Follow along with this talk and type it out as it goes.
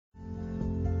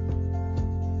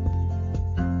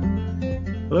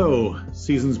Hello,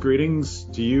 season's greetings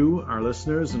to you, our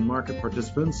listeners and market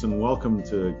participants, and welcome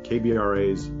to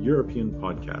KBRA's European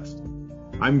podcast.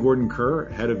 I'm Gordon Kerr,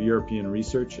 Head of European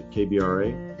Research at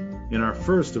KBRA. In our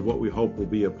first of what we hope will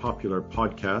be a popular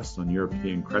podcast on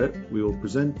European credit, we will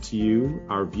present to you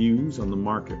our views on the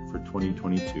market for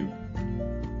 2022.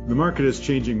 The market is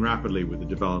changing rapidly with the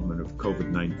development of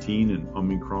COVID-19 and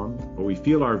Omicron, but we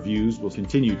feel our views will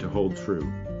continue to hold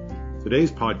true.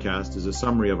 Today's podcast is a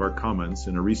summary of our comments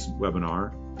in a recent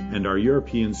webinar and our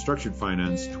European Structured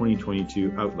Finance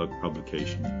 2022 Outlook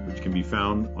publication, which can be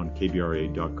found on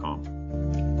kbra.com.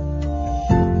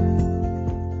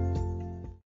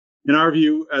 In our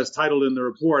view, as titled in the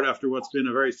report, after what's been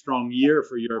a very strong year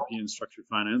for European structured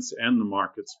finance and the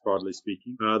markets, broadly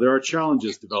speaking, there are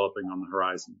challenges developing on the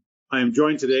horizon. I am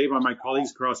joined today by my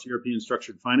colleagues across European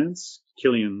structured finance,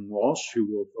 Killian Walsh,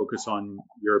 who will focus on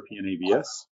European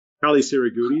ABS,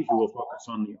 Sirigudi, who will focus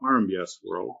on the RMBS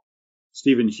world,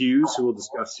 Stephen Hughes, who will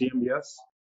discuss CMBS,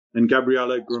 and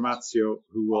Gabriele Gramazio,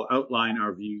 who will outline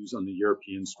our views on the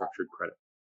European structured credit.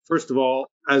 First of all,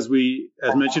 as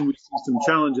mentioned, we see some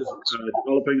challenges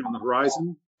developing on the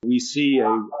horizon. We see a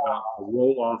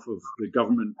roll-off of the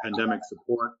government pandemic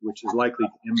support, which is likely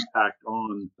to impact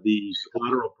on the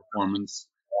collateral performance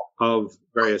of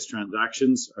various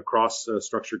transactions across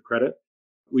structured credit.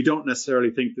 We don't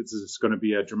necessarily think this is going to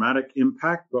be a dramatic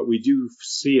impact, but we do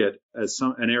see it as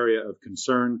an area of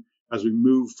concern as we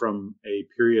move from a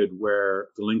period where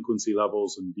delinquency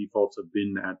levels and defaults have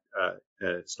been at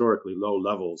historically low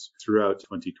levels throughout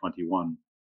 2021.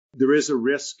 There is a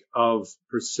risk of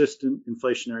persistent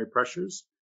inflationary pressures.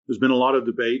 There's been a lot of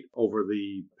debate over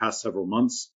the past several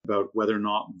months about whether or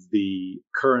not the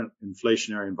current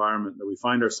inflationary environment that we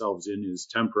find ourselves in is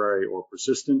temporary or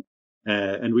persistent.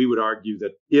 And we would argue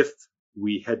that if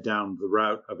we head down the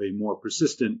route of a more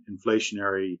persistent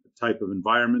inflationary type of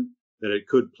environment, that it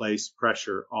could place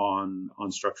pressure on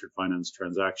structured finance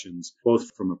transactions,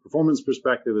 both from a performance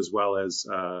perspective as well as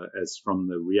from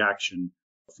the reaction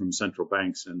from central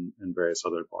banks and various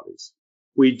other bodies.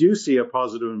 We do see a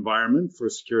positive environment for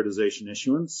securitization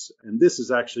issuance, and this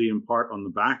is actually in part on the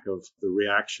back of the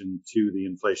reaction to the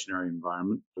inflationary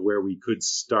environment, where we could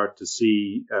start to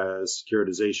see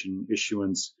securitization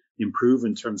issuance improve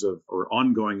in terms of, or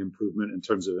ongoing improvement in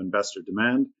terms of investor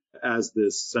demand as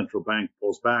this central bank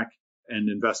pulls back and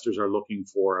investors are looking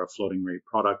for a floating rate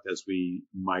product as we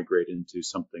migrate into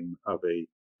something of a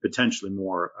potentially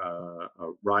more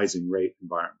rising rate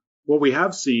environment. What we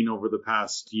have seen over the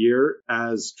past year,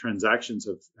 as transactions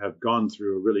have gone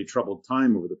through a really troubled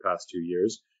time over the past 2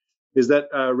 years, is that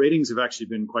ratings have actually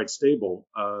been quite stable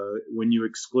when you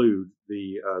exclude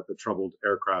the troubled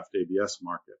aircraft ABS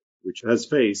market, which has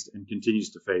faced and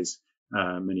continues to face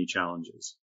many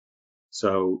challenges.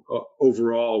 So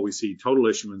overall, we see total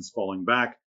issuance falling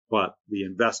back, but the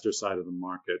investor side of the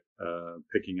market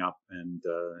picking up and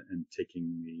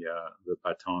taking the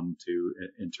baton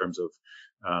in terms of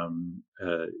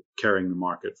carrying the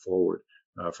market forward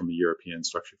from a European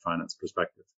structured finance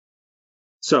perspective.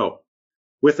 So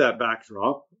with that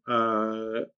backdrop,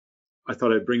 I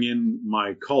thought I'd bring in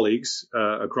my colleagues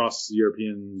across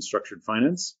European structured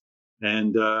finance.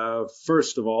 And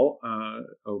first of all,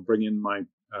 I'll bring in my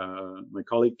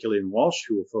colleague, Killian Walsh,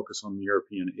 who will focus on the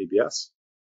European ABS.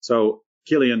 So,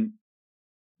 Killian,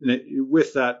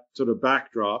 with that sort of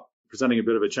backdrop, presenting a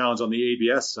bit of a challenge on the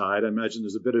ABS side, I imagine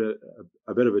there's a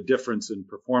bit of a difference in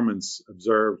performance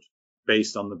observed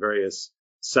based on the various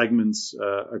segments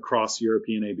across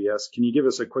European ABS. Can you give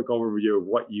us a quick overview of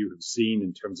what you have seen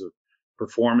in terms of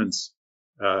performance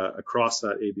across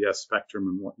that ABS spectrum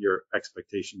and what your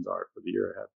expectations are for the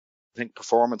year ahead? I think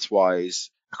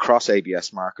performance-wise, across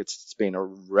ABS markets, it's been a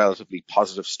relatively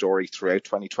positive story throughout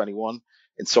 2021.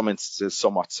 In some instances,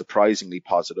 somewhat surprisingly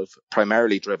positive,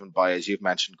 primarily driven by, as you've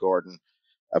mentioned, Gordon,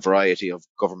 a variety of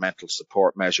governmental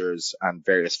support measures and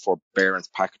various forbearance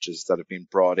packages that have been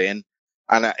brought in.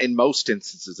 And in most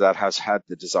instances, that has had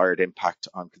the desired impact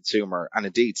on consumer and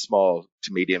indeed small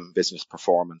to medium business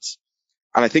performance.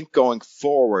 And I think going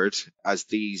forward, as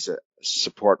these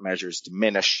support measures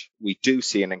diminish, we do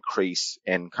see an increase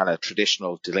in kind of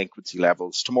traditional delinquency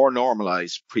levels to more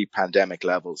normalized pre-pandemic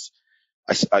levels.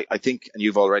 I think, and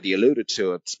you've already alluded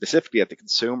to it, specifically at the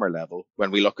consumer level,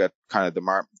 when we look at kind of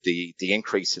the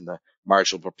increase in the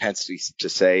marginal propensity to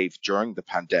save during the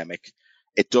pandemic,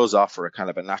 it does offer a kind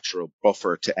of a natural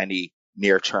buffer to any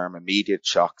near-term immediate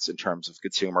shocks in terms of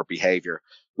consumer behavior,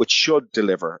 which should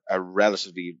deliver a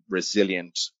relatively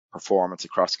resilient performance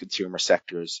across consumer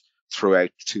sectors throughout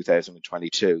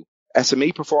 2022.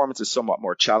 SME performance is somewhat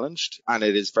more challenged, and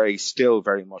it is still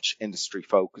very much industry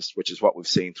focused, which is what we've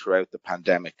seen throughout the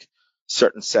pandemic.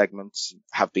 Certain segments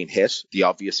have been hit, the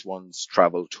obvious ones,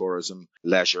 travel, tourism,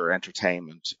 leisure,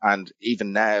 entertainment. And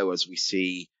even now, as we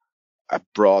see a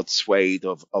broad swathe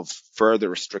of further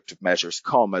restrictive measures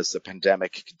come as the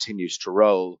pandemic continues to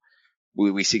roll,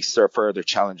 we see further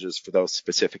challenges for those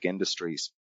specific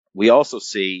industries. We also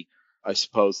see, I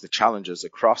suppose, the challenges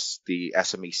across the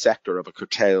SME sector of a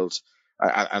curtailed,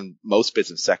 and most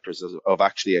business sectors of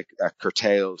actually a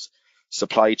curtailed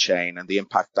supply chain and the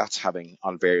impact that's having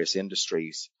on various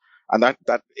industries. And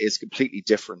that is completely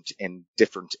different in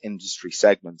different industry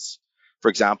segments. For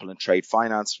example, in trade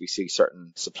finance, we see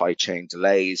certain supply chain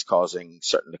delays causing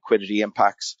certain liquidity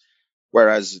impacts,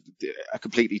 whereas a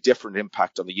completely different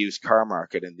impact on the used car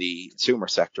market in the consumer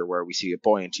sector, where we see a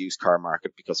buoyant used car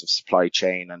market because of supply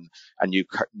chain and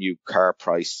new car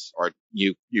price or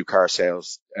new car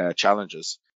sales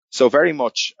challenges. So very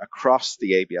much across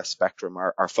the ABS spectrum,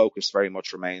 our focus very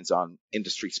much remains on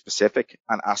industry specific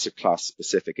and asset class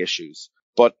specific issues.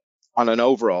 But on an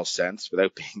overall sense,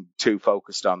 without being too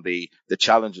focused on the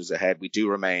challenges ahead, we do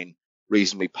remain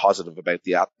reasonably positive about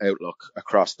the outlook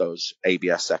across those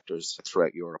ABS sectors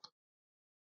throughout Europe.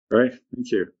 Right.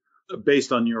 Thank you.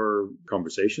 Based on your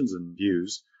conversations and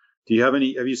views, have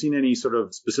you seen any sort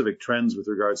of specific trends with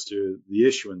regards to the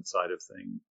issuance side of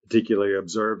things, particularly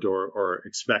observed or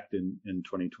expect in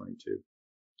 2022?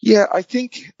 Yeah, I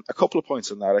think a couple of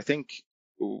points on that. I think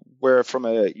where from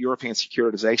a European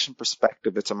securitization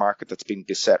perspective, it's a market that's been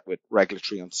beset with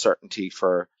regulatory uncertainty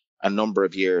for a number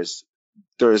of years.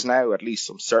 There is now at least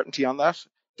some certainty on that.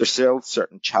 There's still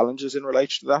certain challenges in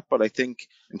relation to that, but I think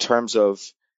in terms of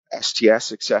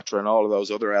STS, etc., and all of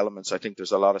those other elements, I think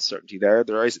there's a lot of certainty there.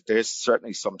 There's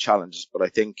certainly some challenges, but I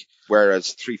think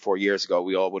whereas 3-4 years ago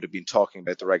we all would have been talking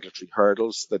about the regulatory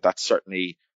hurdles, that's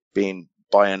certainly been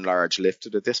by and large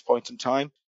lifted at this point in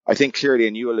time. I think clearly,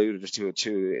 and you alluded to it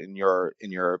too in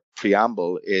your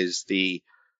preamble, is the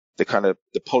kind of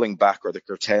the pulling back or the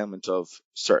curtailment of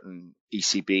certain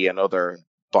ECB and other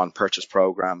bond purchase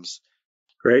programs.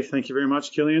 Great. Thank you very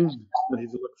much, Killian. Something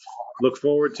to look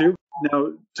forward to.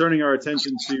 Now, turning our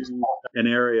attention to an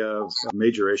area of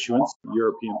major issuance,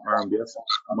 European RMBS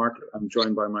market. I'm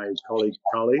joined by my colleague,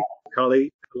 Kali.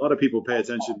 Kali, a lot of people pay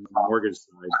attention on the mortgage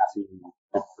side to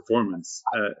the performance.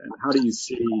 And how do you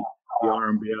see the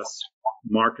RMBS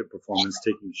market performance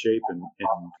taking shape?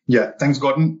 Yeah, thanks,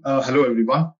 Gordon. Hello,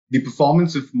 everyone. The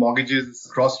performance of mortgages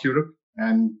across Europe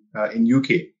and in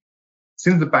UK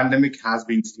since the pandemic has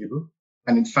been stable,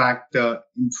 and in fact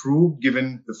improved,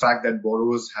 given the fact that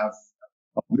borrowers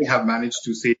have managed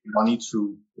to save money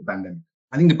through the pandemic.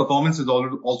 I think the performance is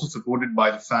also supported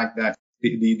by the fact that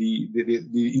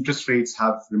the interest rates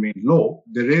have remained low.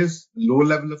 There is a low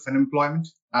level of unemployment,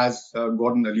 as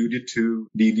Gordon alluded to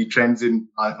the trends in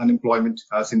unemployment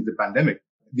since the pandemic.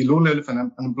 The low level of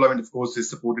unemployment, of course, is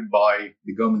supported by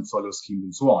the government furlough schemes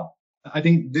and so on. I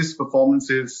think this performance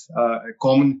is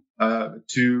common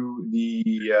to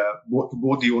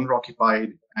both the owner-occupied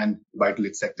and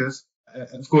buy-to-let sectors.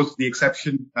 Of course, the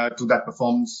exception to that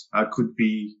performance could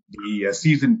be the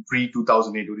seasoned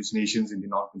pre-2008 originations in the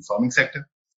non-conforming sector.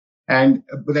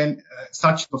 But then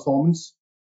such performance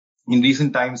in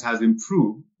recent times has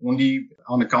improved only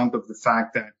on account of the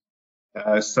fact that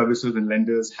servicers and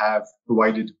lenders have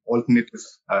provided alternative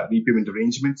repayment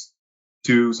arrangements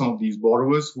to some of these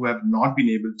borrowers who have not been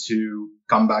able to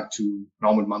come back to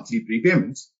normal monthly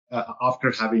prepayments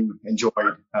after having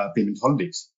enjoyed payment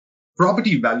holidays.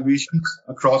 Property valuations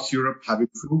across Europe have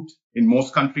improved in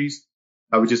most countries,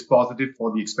 which is positive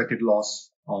for the expected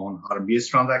loss on RMBS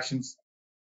transactions.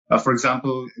 For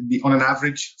example, on an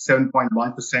average,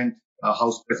 7.1%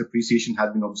 house price appreciation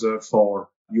has been observed for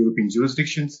European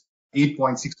jurisdictions,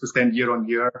 8.6% year on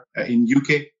year in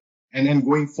UK. And then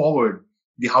going forward,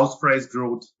 the house price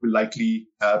growth will likely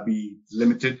be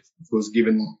limited, of course,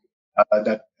 given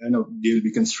that there will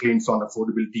be constraints on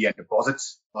affordability and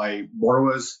deposits by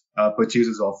borrowers,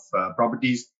 purchases of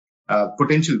properties,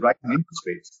 potential rise in interest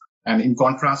rates. And in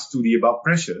contrast to the above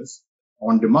pressures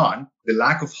on demand, the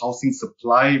lack of housing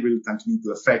supply will continue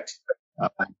to affect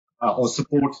or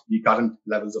support the current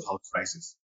levels of house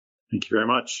prices. Thank you very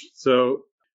much. So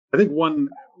I think one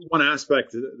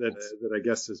aspect that I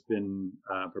guess has been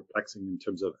perplexing in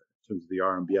terms of the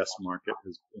RMBS market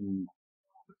has been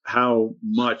how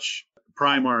much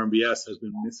prime RMBS has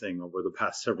been missing over the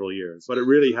past several years, but it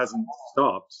really hasn't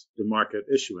stopped the market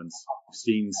issuance. We've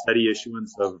seen steady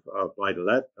issuance of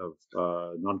buy-to-let, of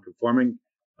non-conforming,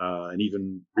 and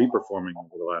even reperforming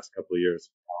over the last couple of years.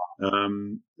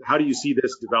 How do you see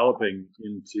this developing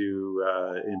into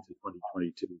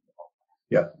 2022?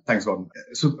 Yeah, thanks, Gordon.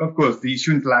 So, of course, the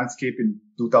issuance landscape in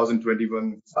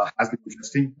 2021 has been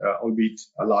interesting, albeit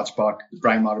a large part, the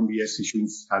prime RMBS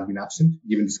issuance has been absent,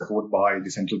 given the support by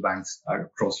the central banks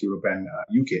across Europe and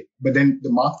UK. But then the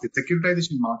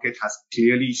securitization market has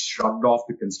clearly shrugged off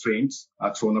the constraints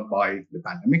thrown up by the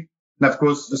pandemic. And of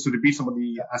course, just to repeat some of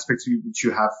the aspects which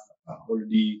you have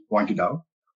already pointed out,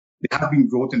 there have been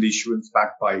growth in the issuance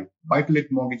backed by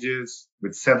buy-to-let mortgages,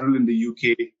 with several in the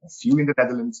UK, a few in the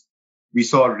Netherlands. We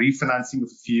saw a refinancing of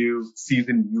a few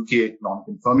seasoned UK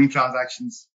non-confirming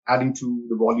transactions, adding to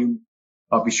the volume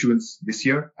of issuance this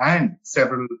year, and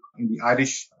several in the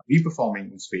Irish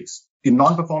reperforming space. The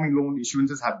non-performing loan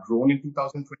issuances have grown in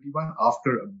 2021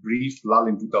 after a brief lull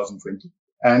in 2020.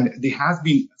 And there have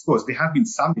been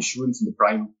some issuance in the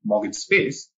prime mortgage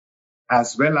space,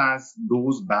 as well as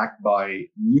those backed by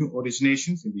new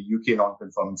originations in the UK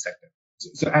non-confirming sector.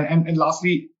 And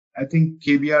lastly, I think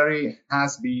KBRA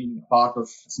has been part of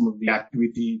some of the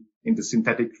activity in the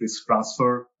synthetic risk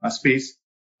transfer space,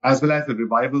 as well as the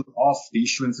revival of the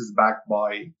issuances backed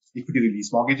by equity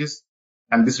release mortgages,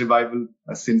 and this revival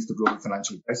since the global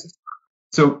financial crisis.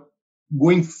 So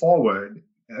going forward,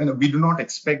 we do not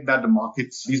expect that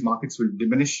these markets will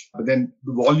diminish, but then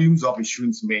the volumes of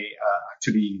issuance may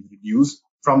actually reduce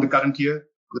from the current year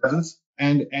levels.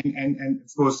 And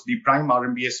of course, the prime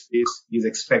RMBS space is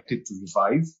expected to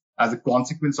revive as a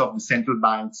consequence of the central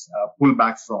banks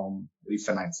pullback from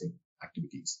refinancing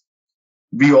activities.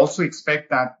 We also expect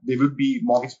that there will be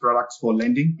mortgage products for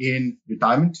lending in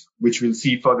retirement, which will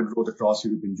see further growth across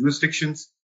European jurisdictions,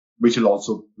 which will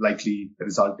also likely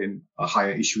result in a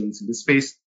higher issuance in this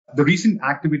space. The recent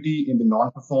activity in the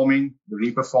non-performing, the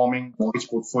reperforming mortgage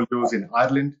portfolios in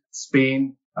Ireland,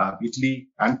 Spain, Italy,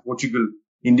 and Portugal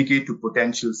indicate to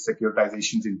potential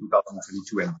securitizations in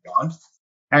 2022 and beyond.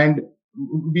 And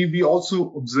we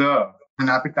also observe an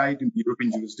appetite in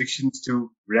European jurisdictions to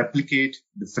replicate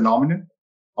the phenomenon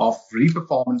of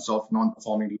reperformance of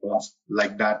non-performing loans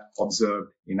like that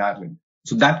observed in Ireland.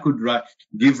 So that could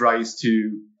give rise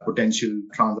to potential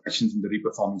transactions in the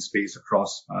reperforming space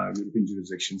across European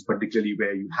jurisdictions, particularly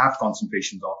where you have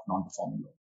concentrations of non-performing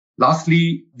loans.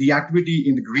 Lastly, the activity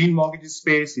in the green mortgages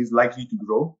space is likely to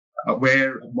grow,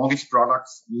 where mortgage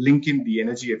products link in the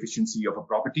energy efficiency of a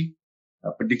property,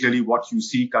 particularly what you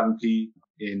see currently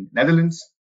in Netherlands.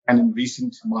 And in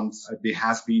recent months, there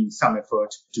has been some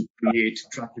effort to create a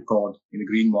track record in the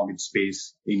green mortgage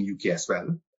space in UK as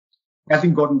well. I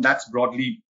think, Gordon, that's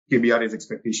broadly KBRA's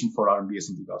expectation for RMBS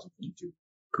in 2022.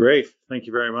 Great. Thank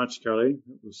you very much, Kelly.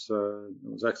 It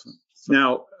was excellent.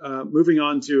 Now, moving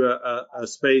on to a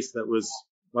space that was,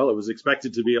 well, it was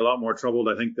expected to be a lot more troubled,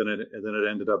 I think, than it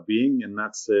ended up being, and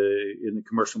that's in the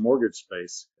commercial mortgage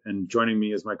space. And joining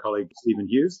me is my colleague, Stephen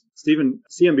Hughes. Stephen,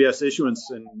 CMBS issuance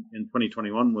in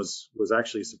 2021 was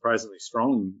actually surprisingly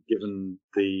strong given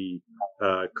the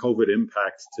COVID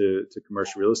impact to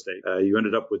commercial real estate. You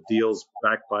ended up with deals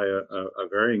backed by a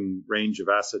varying range of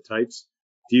asset types.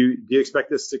 Do you expect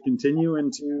this to continue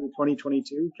into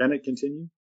 2022? Can it continue?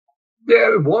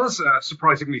 Yeah, it was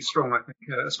surprisingly strong, I think,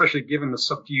 especially given the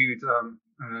subdued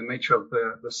nature of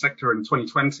the sector in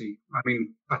 2020. I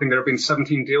mean, I think there have been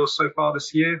 17 deals so far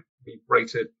this year. We've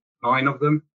rated 9 of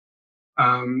them.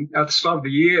 At the start of the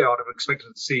year, I'd have expected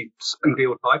to see certain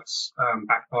deal types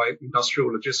backed by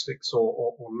industrial logistics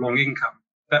or long income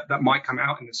that might come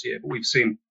out in this year. But we've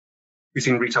seen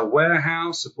retail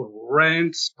warehouse, affordable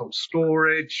rent, cold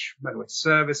storage, motorway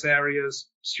service areas,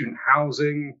 student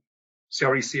housing,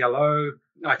 CRE CLO.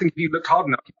 I think if you look hard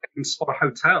enough, you can spot a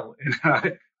hotel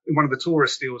in one of the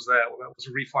tourist deals there. Well, that was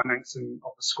a refinancing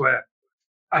of the square.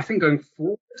 I think going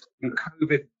forward,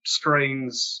 COVID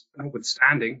strains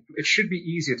notwithstanding, it should be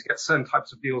easier to get certain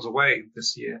types of deals away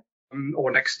this year or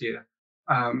next year.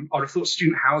 I would have thought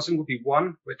student housing would be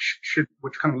one which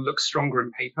kind of looks stronger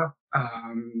in paper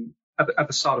at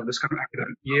the start of this kind of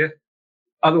academic year.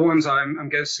 Other ones, I'm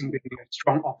guessing, being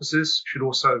strong offices should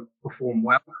also perform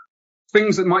well.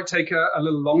 Things that might take a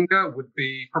little longer would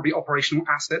be probably operational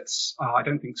assets. I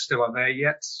don't think still are there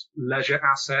yet. Leisure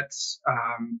assets,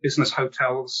 business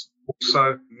hotels.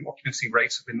 Also, occupancy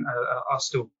rates are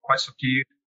still quite subdued.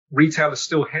 Retail is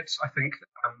still hit, I think,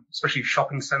 especially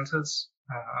shopping centres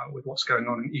with what's going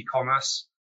on in e-commerce.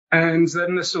 And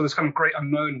then there's still this kind of great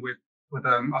unknown with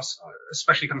us,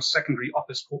 especially kind of secondary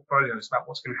office portfolios about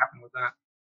what's going to happen with that.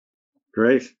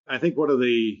 Great. I think one of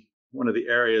the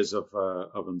areas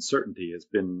of uncertainty has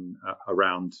been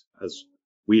around, as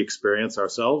we experience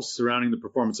ourselves, surrounding the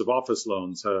performance of office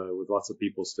loans, with lots of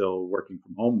people still working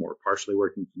from home or partially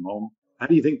working from home. How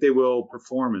do you think they will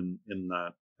perform in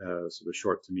that sort of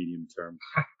short to medium term?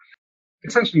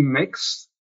 Essentially mixed.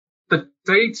 The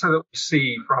data that we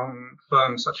see from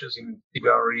firms such as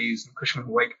KBRAs and Cushman &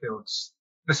 Wakefield's,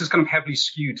 this is kind of heavily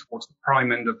skewed towards the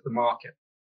prime end of the market.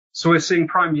 So we're seeing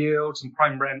prime yields and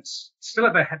prime rents still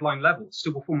at their headline level,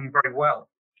 still performing very well.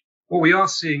 What we are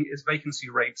seeing is vacancy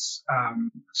rates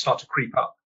start to creep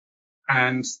up.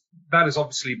 And that is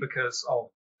obviously because of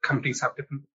companies have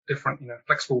different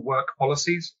flexible work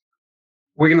policies.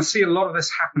 We're going to see a lot of this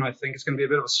happen, I think. It's going to be a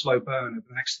bit of a slow burn over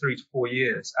the next 3 to 4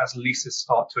 years as leases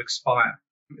start to expire.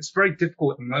 It's very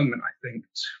difficult at the moment, I think,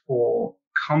 for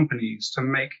companies to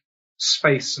make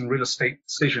space and real estate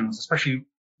decisions, especially,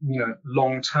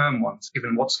 long-term ones,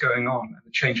 given what's going on and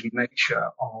the changing nature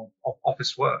of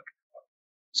office work.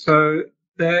 So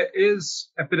there is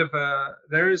a bit of a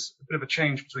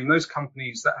change between those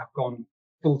companies that have gone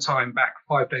full-time back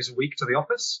 5 days a week to the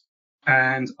office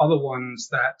and other ones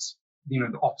that, the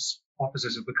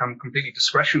offices have become completely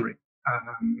discretionary.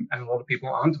 And a lot of people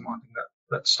aren't demanding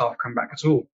that staff come back at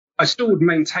all. I still would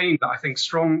maintain that I think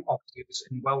strong offices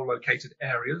in well-located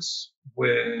areas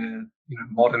with,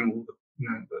 modern, all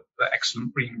the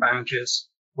excellent green badges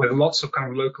with lots of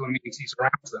kind of local amenities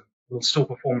around them will still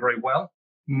perform very well.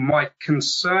 My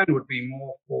concern would be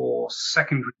more for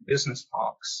secondary business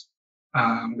parks,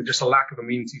 with just a lack of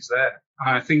amenities there.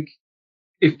 And I think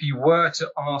if you were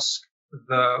to ask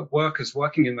the workers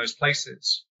working in those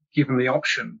places, given the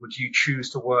option, would you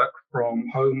choose to work from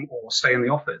home or stay in the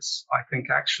office? I think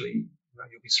actually,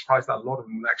 you'll be surprised that a lot of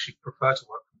them would actually prefer to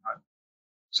work from home.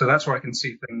 So that's where I can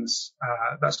see things.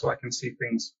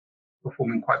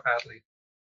 Performing quite badly.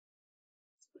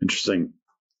 Interesting.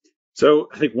 So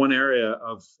I think one area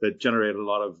that generated a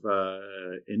lot of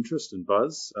interest and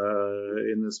buzz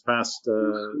in this past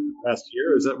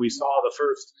year is that we saw the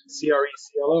first CRE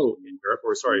CLO in Europe,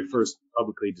 first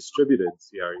publicly distributed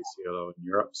CRE CLO in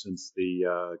Europe since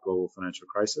the global financial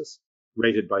crisis,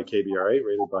 rated by KBRA,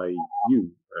 rated by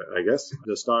you, I guess,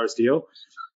 the STARS deal.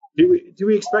 Do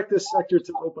we expect this sector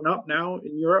to open up now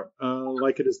in Europe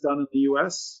like it has done in the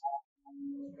US?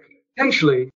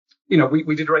 Potentially.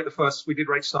 We did rate STARS.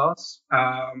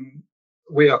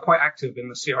 We are quite active in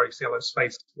the CRE CLO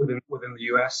space within the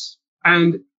US.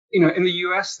 And, in the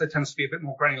US, there tends to be a bit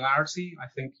more granularity. I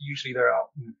think usually there are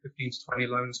 15 to 20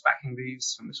 loans backing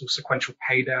these, and it's all sequential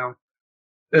pay down.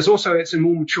 It's a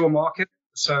more mature market.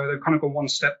 So they've kind of gone one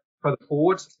step further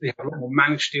forward. They have a lot more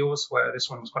managed deals where this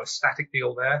one was quite a static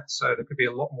deal there. So there could be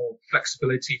a lot more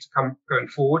flexibility to come going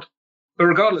forward. But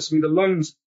regardless, the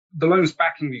loans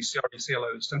backing these CRE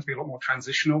CLOs tend to be a lot more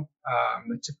transitional.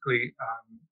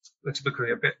 They're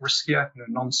typically a bit riskier,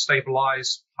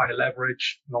 non-stabilized, higher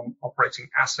leverage, non-operating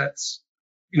assets.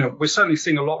 We're certainly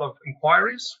seeing a lot of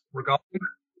inquiries regarding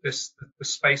the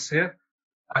space here.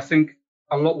 I think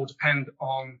a lot will depend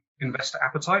on investor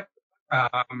appetite.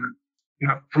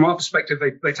 From our perspective,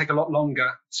 they take a lot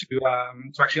longer to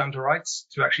actually underwrite,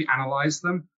 to actually analyze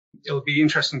them. It'll be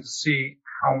interesting to see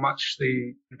how much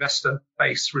the investor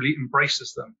base really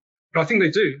embraces them. But I think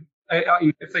they do.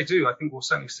 If they do, I think we'll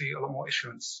certainly see a lot more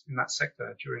issuance in that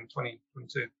sector during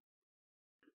 2022.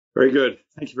 Very good.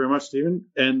 Thank you very much,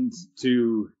 Stephen. And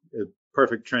to a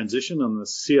perfect transition on the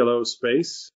CLO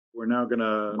space, we're now going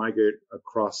to migrate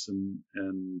across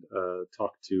and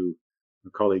talk to my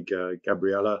colleague,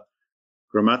 Gabriele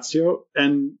Gramazio.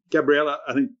 And Gabriele,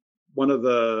 I think one of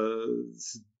the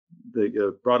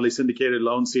broadly syndicated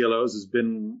loan CLOs has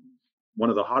been one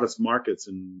of the hottest markets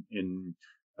in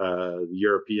the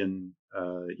European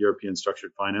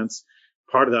structured finance.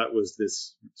 Part of that was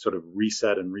this sort of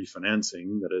reset and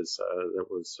refinancing that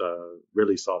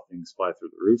really saw things fly through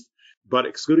the roof. But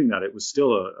excluding that, it was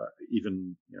still a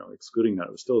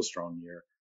strong year.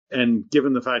 And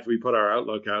given the fact we put our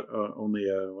outlook out only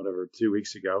 2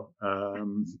 weeks ago,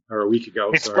 or a week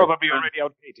ago, it's probably already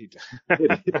outdated.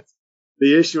 It is.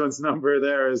 The issuance number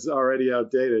there is already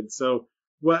outdated. So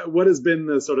what has been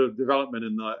the sort of development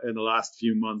in the last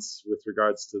few months with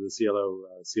regards to the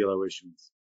CLO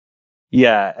issuance?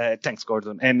 Yeah, thanks,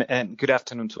 Gordon, and good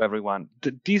afternoon to everyone.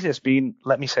 This has been,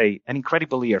 let me say, an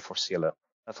incredible year for CLO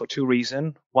for two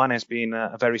reasons. One has been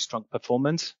a very strong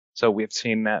performance. So we've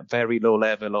seen a very low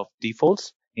level of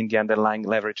defaults in the underlying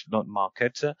leveraged loan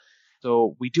market.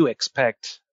 So we do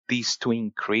expect these to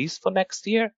increase for next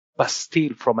year, but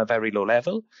still from a very low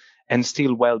level and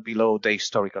still well below the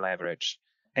historical average.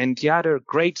 And the other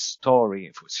great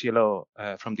story for CLO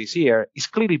from this year is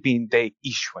clearly been the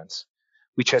issuance,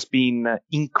 which has been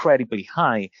incredibly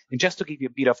high. And just to give you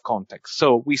a bit of context,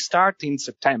 so we start in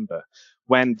September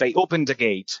when they opened the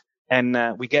gate and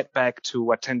we get back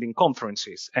to attending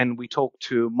conferences, and we talk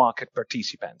to market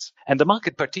participants. And the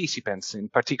market participants, in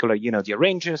particular, the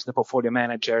arrangers, the portfolio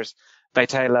managers, they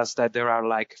tell us that there are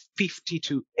like 50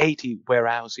 to 80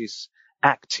 warehouses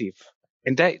active.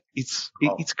 And that it's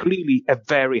clearly a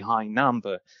very high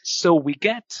number. So we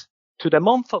get to the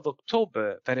month of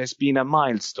October, that has been a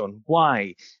milestone.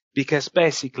 Why? Because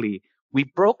basically we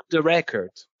broke the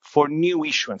record for new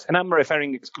issuance, and I'm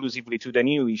referring exclusively to the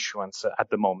new issuance at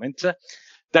the moment.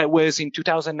 That was in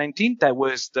 2019. That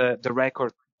was the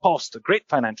record post the great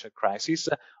financial crisis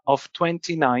of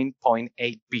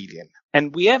 29.8 billion.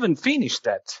 And we haven't finished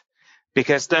that,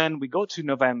 because then we go to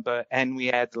November and we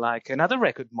had like another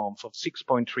record month of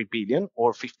 6.3 billion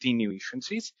or 15 new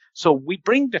issuances. So we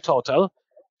bring the total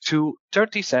to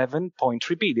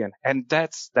 37.3 billion. And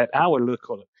that's that our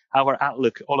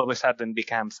outlook all of a sudden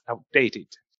becomes outdated.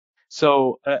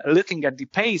 So looking at the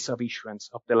pace of issuance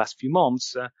of the last few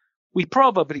months, we're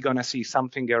probably going to see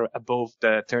something above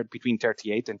between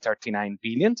 38 and 39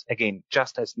 billion, again,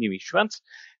 just as new issuance.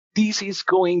 This is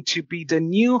going to be the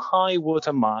new high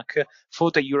watermark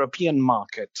for the European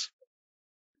market.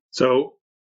 So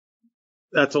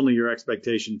that's only your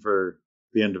expectation for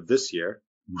the end of this year.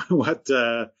 What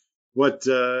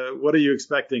are you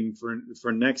expecting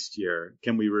for next year?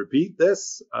 Can we repeat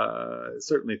this? I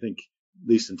certainly think, at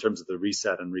least in terms of the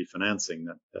reset and refinancing,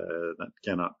 that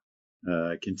cannot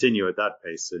continue at that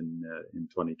pace in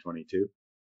 2022.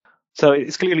 So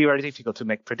it's clearly very difficult to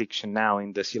make prediction now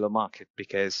in the CLO market,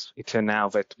 because it turns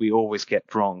out that we always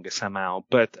get wrong somehow.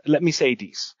 But let me say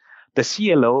this. The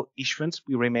CLO issuance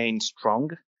will remain strong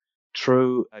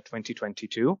through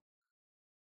 2022,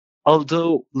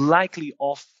 although likely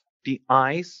off the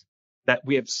highs that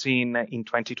we have seen in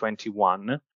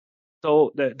 2021.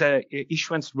 So the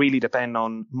issuance really depend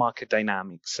on market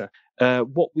dynamics.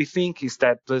 What we think is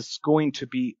that there's going to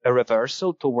be a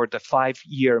reversal toward the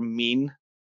 5-year mean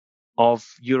of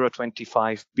euro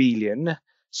 25 billion.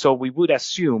 So we would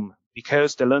assume,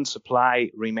 because the loan supply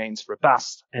remains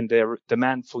robust and the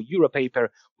demand for euro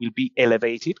paper will be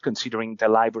elevated, considering the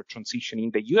LIBOR transition in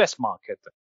the US market.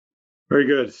 Very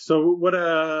good. So what,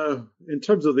 in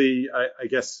terms of I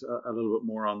guess a little bit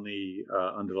more on the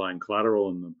underlying collateral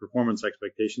and the performance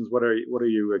expectations, what are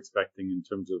you expecting in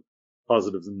terms of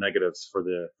positives and negatives for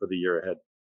the year ahead?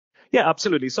 Yeah,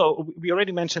 absolutely. So we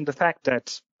already mentioned the fact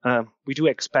that we do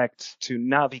expect to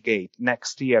navigate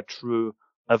next year through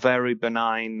a very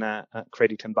benign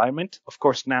credit environment. Of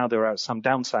course, now there are some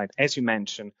downside, as you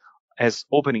mentioned, as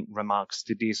opening remarks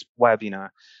to this webinar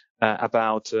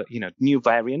about new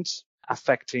variants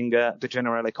affecting the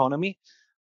general economy.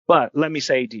 But let me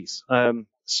say this.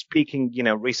 Speaking,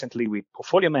 recently with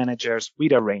portfolio managers,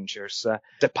 with arrangers,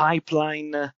 the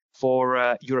pipeline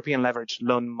for European leveraged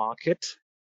loan market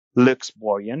looks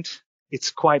buoyant.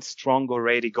 It's quite strong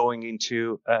already going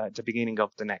into the beginning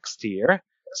of the next year.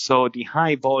 So the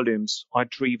high volumes are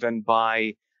driven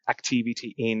by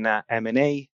activity in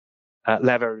M&A,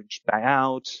 leverage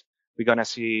buyout. We're going to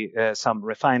see some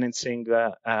refinancing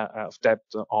of debt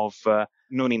of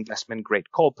non-investment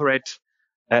grade corporate,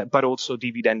 but also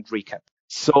dividend recap.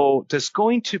 So there's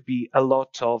going to be a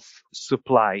lot of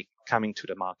supply coming to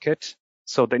the market.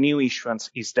 So the new issuance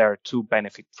is there to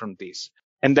benefit from this.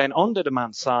 And then on the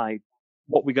demand side,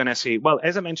 what we're going to see, well,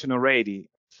 as I mentioned already,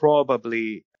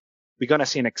 probably we're going to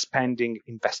see an expanding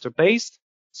investor base.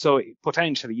 So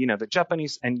potentially, the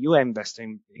Japanese and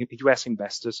US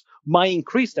investors might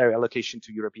increase their allocation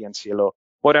to European CLO.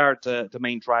 What are the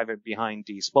main drivers behind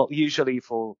this? Well, usually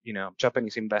for,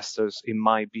 Japanese investors, it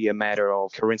might be a matter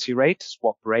of currency rate,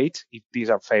 swap rate. If these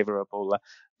are favorable,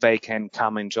 they can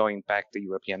come and join back the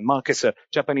European market. So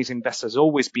Japanese investors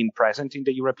always been present in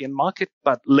the European market,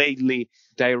 but lately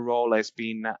their role has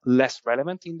been less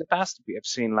relevant in the past. We have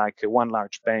seen like one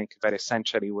large bank that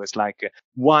essentially was like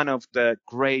one of the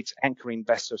great anchor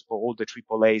investors for all the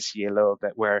AAA CLO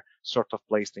that were sort of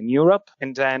placed in Europe.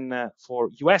 And then for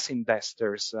US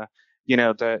investors,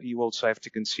 you also have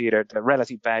to consider the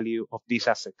relative value of this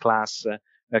asset class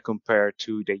compared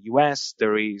to the US.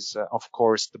 There is, of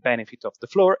course, the benefit of the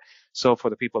floor. So for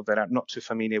the people that are not too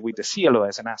familiar with the CLO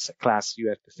as an asset class, you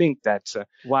have to think that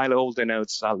while all the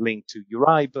notes are linked to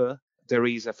Euribor, there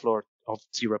is a floor of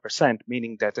 0%,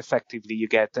 meaning that effectively you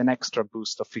get an extra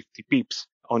boost of 50 pips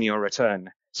on your return.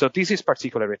 So this is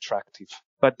particularly attractive.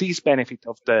 But this benefit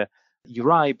of the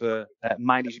Euribor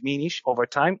might diminish over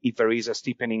time if there is a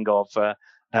steepening of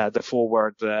the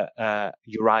forward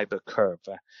Euribor curve.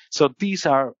 So these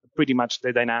are pretty much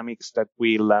the dynamics that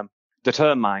will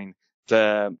determine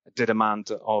the demand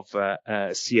of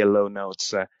CLO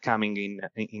notes coming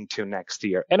into next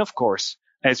year. And of course,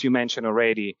 as you mentioned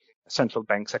already, central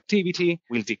bank's activity,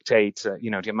 will dictate,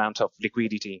 the amount of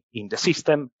liquidity in the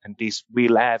system, and this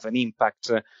will have an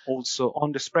impact also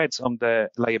on the spreads on the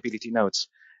liability notes.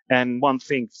 And one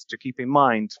thing to keep in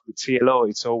mind with CLO,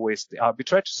 it's always the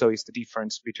arbitrage. So it's the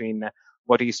difference between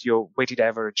what is your weighted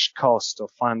average cost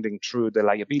of funding through the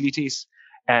liabilities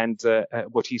and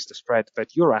what is the spread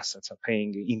that your assets are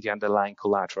paying in the underlying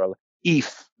collateral.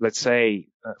 If, let's say,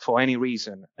 for any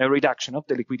reason, a reduction of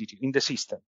the liquidity in the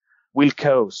system will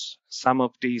cause some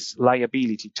of this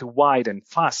liability to widen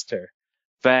faster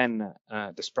than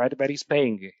the spread that is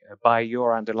paying by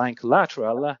your underlying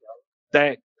collateral,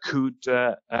 that could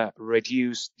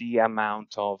reduce the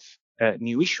amount of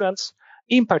new issuance.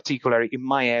 In particular, it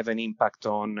might have an impact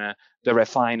on the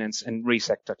refinance and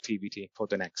resect activity for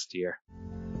the next year.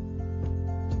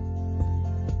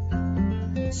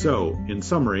 So, in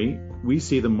summary, we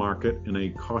see the market in a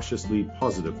cautiously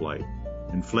positive light.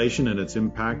 Inflation and its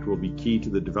impact will be key to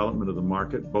the development of the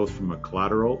market, both from a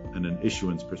collateral and an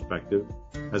issuance perspective,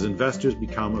 as investors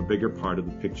become a bigger part of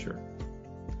the picture.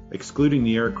 Excluding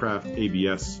the aircraft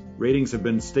ABS, ratings have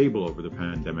been stable over the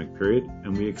pandemic period,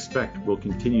 and we expect will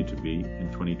continue to be in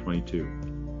 2022.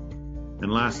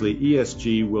 And lastly,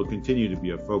 ESG will continue to be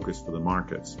a focus for the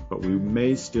markets, but we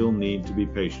may still need to be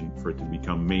patient for it to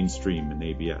become mainstream in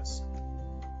ABS.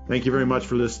 Thank you very much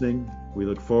for listening. We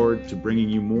look forward to bringing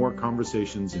you more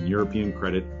conversations in European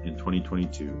credit in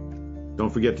 2022.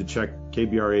 Don't forget to check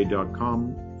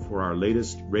kbra.com for our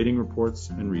latest rating reports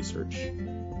and research.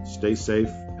 Stay safe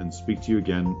and speak to you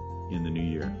again in the new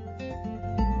year.